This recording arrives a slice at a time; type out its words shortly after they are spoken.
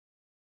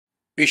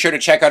Be sure to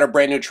check out our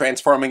brand new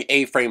transforming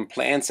A-frame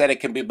plan set. It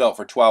can be built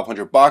for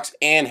 $1,200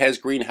 and has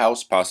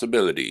greenhouse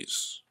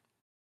possibilities.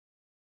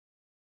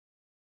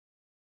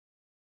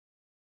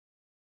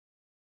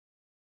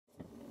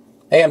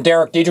 Hey, I'm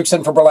Derek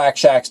Diedrichson from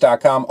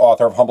RelaxShacks.com,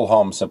 author of Humble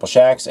Homes, Simple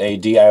Shacks, a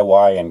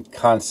DIY and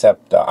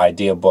concept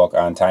idea book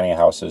on tiny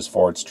houses,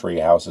 forts, tree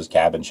houses,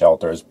 cabin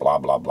shelters, blah,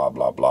 blah, blah,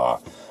 blah, blah.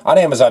 On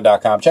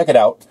Amazon.com. Check it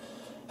out.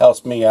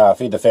 Helps me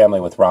feed the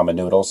family with ramen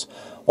noodles.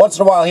 Once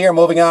in a while here,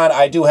 moving on,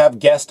 I do have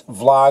guest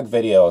vlog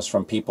videos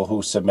from people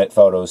who submit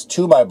photos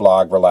to my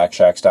blog,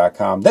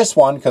 RelaxShacks.com. This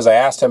one, because I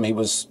asked him, he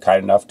was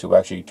kind enough to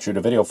actually shoot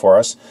a video for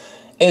us,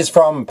 is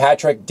from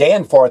Patrick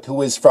Danforth,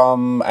 who is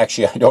from,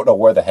 actually, I don't know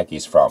where the heck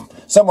he's from.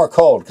 Somewhere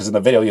cold, because in the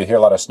video you hear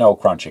a lot of snow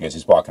crunching as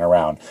he's walking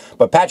around.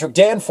 But Patrick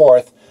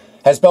Danforth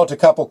has built a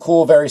couple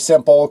cool, very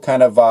simple,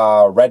 kind of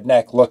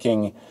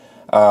redneck-looking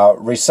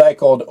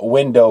recycled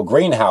window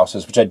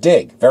greenhouses, which I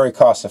dig. Very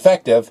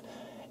cost-effective.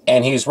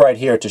 And he's right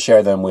here to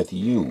share them with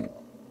you.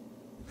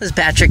 This is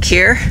Patrick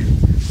here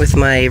with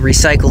my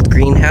recycled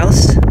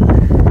greenhouse.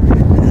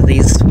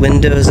 These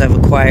windows I've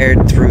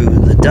acquired through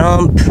the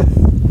dump.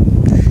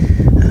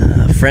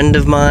 A friend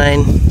of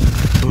mine,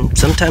 and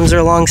sometimes they're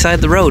alongside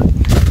the road.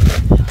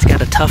 It's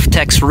got a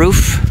Tough-Tex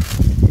roof,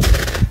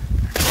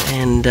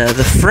 and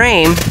the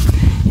frame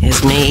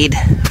is made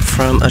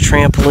from a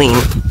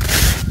trampoline.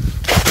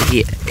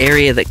 The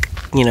area that,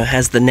 you know,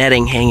 has the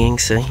netting hanging,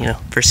 so, you know,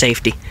 for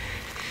safety.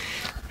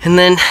 And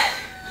then,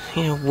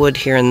 you know, wood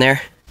here and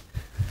there.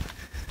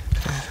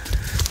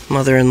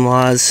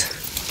 Mother-in-law's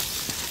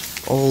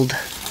old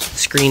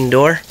screen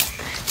door.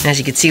 And as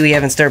you can see, we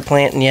haven't started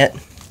planting yet.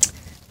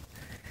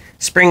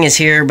 Spring is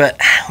here, but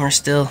we're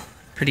still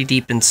pretty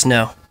deep in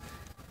snow.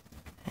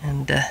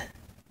 And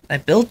I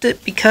built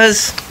it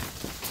because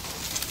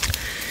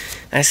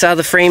I saw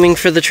the framing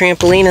for the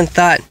trampoline and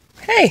thought,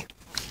 hey,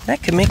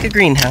 that could make a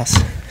greenhouse.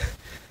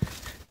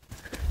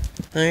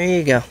 There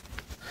you go.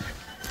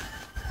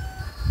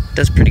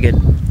 Does pretty good.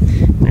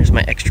 There's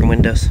my extra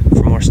windows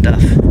for more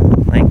stuff,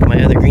 like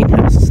my other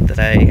greenhouse that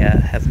I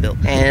have built.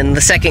 And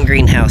the second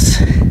greenhouse,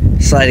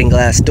 sliding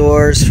glass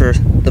doors for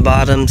the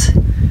bottoms.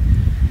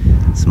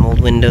 Some old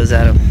windows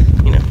out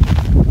of, you know,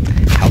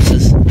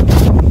 houses.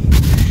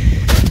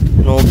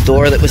 An old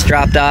door that was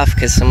dropped off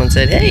because someone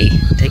said, hey,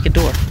 take a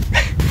door.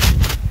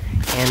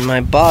 And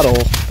my bottle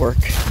work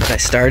that I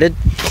started.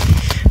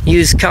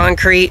 Use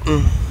concrete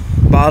and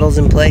bottles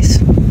in place.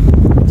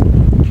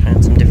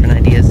 Trying some different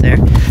ideas there.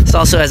 This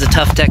also has a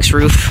Tough-Tex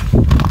roof.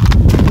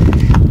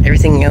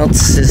 Everything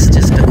else is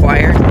just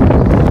acquired.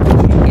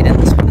 Can't get in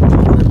this one at the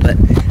moment, but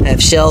I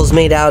have shelves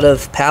made out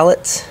of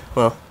pallets.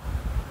 Well,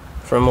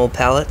 from old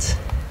pallets.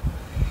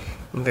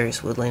 And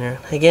various wood laying around.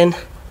 Again,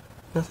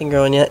 nothing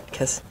growing yet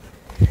because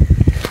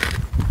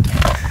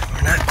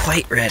we're not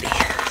quite ready.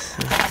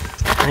 So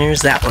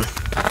there's that one.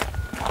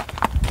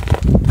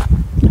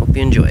 Hope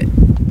you enjoy it.